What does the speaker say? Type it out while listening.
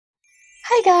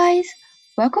Hi guys!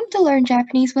 Welcome to Learn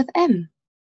Japanese with M,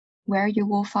 where you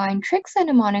will find tricks and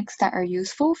mnemonics that are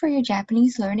useful for your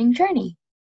Japanese learning journey.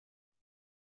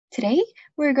 Today,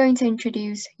 we're going to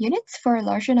introduce units for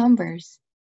larger numbers.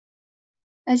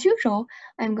 As usual,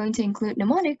 I'm going to include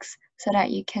mnemonics so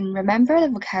that you can remember the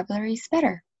vocabularies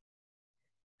better.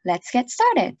 Let's get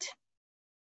started!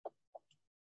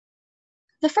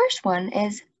 The first one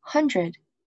is 100.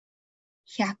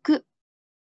 100.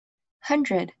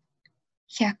 100.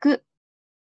 100.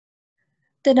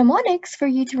 The mnemonics for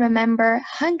you to remember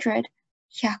 100,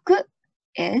 100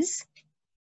 is: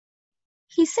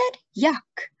 he said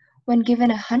yuck when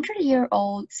given a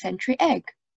 100-year-old century egg.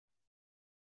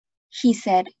 He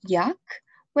said yuck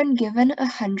when given a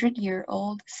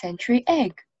 100-year-old century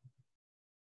egg.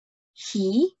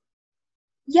 He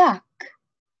yuck.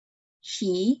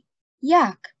 He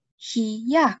yuck. He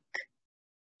yuck.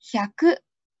 100.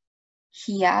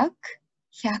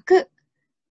 100.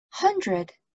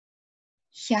 100.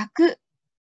 100. 100.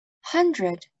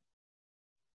 100.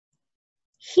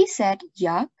 He said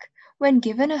yuck when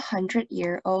given a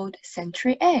 100-year-old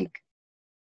century egg.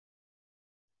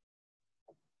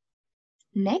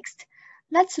 Next,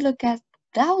 let's look at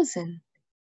 1,000.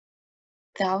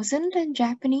 1,000 in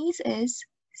Japanese is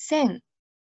sen.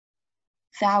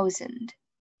 1,000.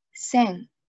 Sen.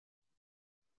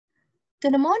 The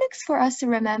mnemonics for us to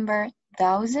remember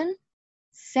 1,000,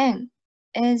 sen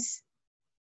is: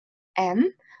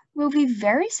 M will be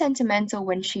very sentimental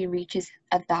when she reaches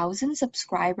 1,000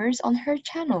 subscribers on her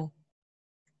channel.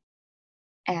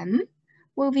 M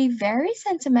will be very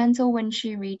sentimental when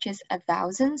she reaches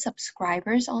 1,000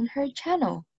 subscribers on her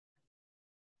channel.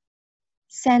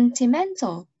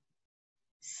 Sentimental.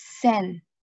 Sen.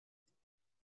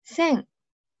 Sen.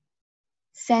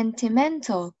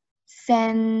 Sentimental.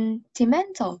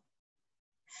 Sentimental.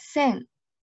 Sen.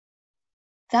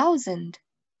 1,000.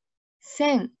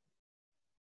 Sen.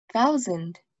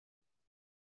 1,000.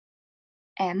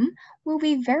 M will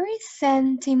be very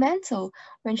sentimental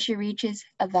when she reaches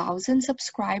 1,000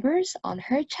 subscribers on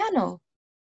her channel.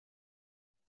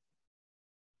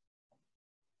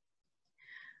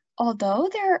 Although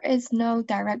there is no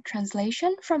direct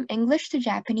translation from English to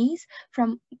Japanese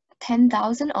from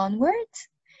 10,000 onwards,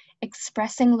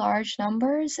 expressing large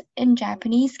numbers in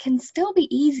Japanese can still be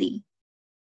easy.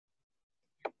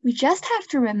 We just have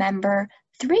to remember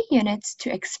 3 units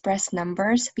to express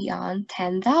numbers beyond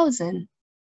 10,000.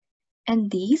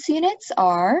 And these units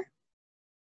are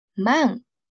man,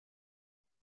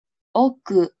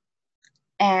 oku,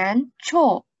 and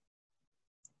cho.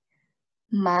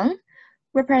 Man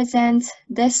represents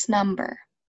this number,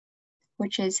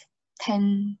 which is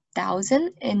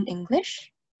 10,000 in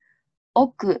English.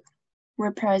 Oku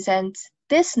represents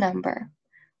this number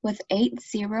with 8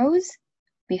 zeros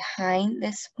behind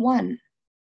this 1.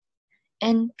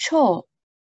 And cho,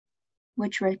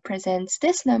 which represents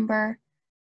this number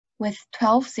with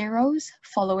 12 zeros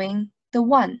following the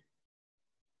 1.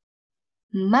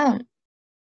 Man,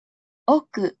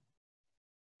 oku,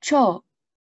 cho.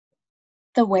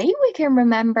 The way we can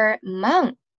remember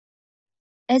man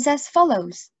is as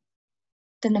follows.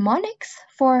 The mnemonics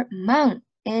for man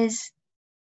is: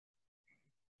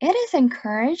 it is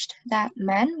encouraged that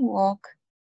men walk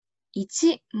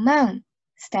 1,000,000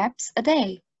 steps a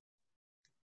day.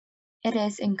 It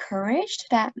is encouraged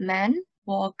that men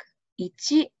walk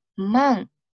 1,000,000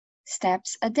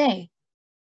 steps a day.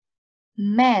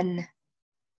 Men,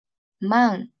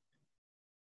 man,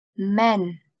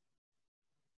 men,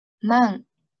 man,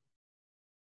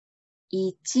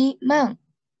 1,000,000.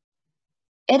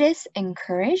 It is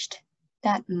encouraged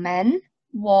that men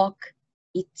walk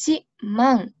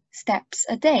 1,000,000 steps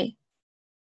a day.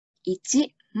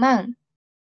 1,000,000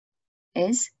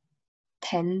 is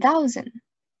 10,000.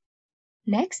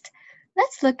 Next,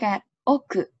 let's look at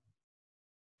oku.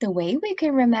 The way we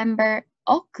can remember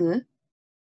oku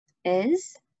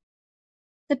is: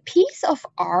 the piece of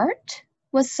art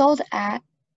was sold at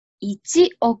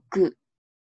 1,000,000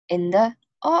 in the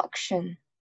auction.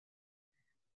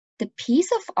 The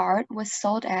piece of art was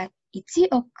sold at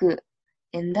 1,000,000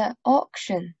 in the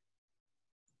auction.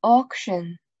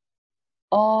 Auction.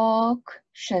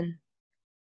 Auction.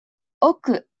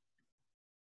 Oku.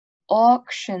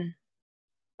 Auction.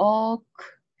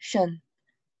 Auction.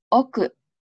 Oku.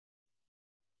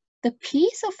 The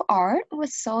piece of art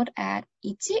was sold at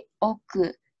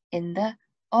 1,000,000 in the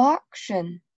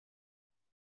auction.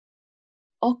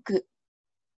 Oku.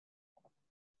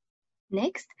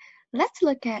 Next, let's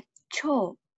look at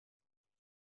cho.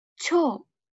 Cho.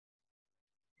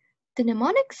 The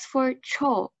mnemonics for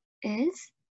cho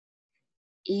is: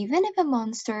 even if a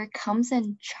monster comes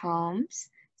and chomps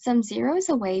some zeros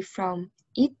away from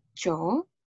있죠,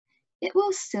 it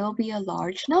will still be a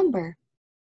large number.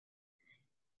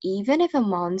 Even if a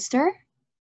monster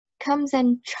comes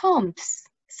and chomps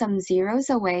some zeros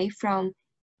away from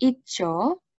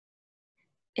있죠,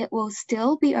 it will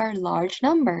still be a large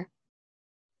number.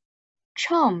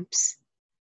 Chomps,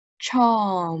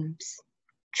 chomps,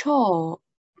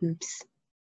 chomps,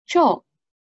 chop,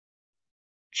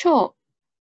 chop,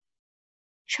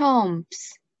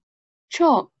 chomps,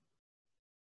 chop.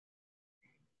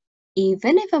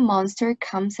 Even if a monster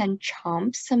comes and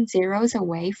chomps some zeros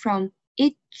away from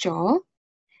있죠,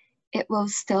 it will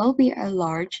still be a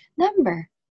large number.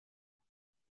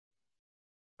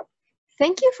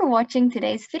 Thank you for watching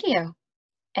today's video,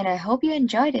 and I hope you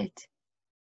enjoyed it.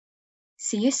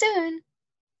 See you soon,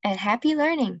 and happy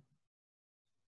learning!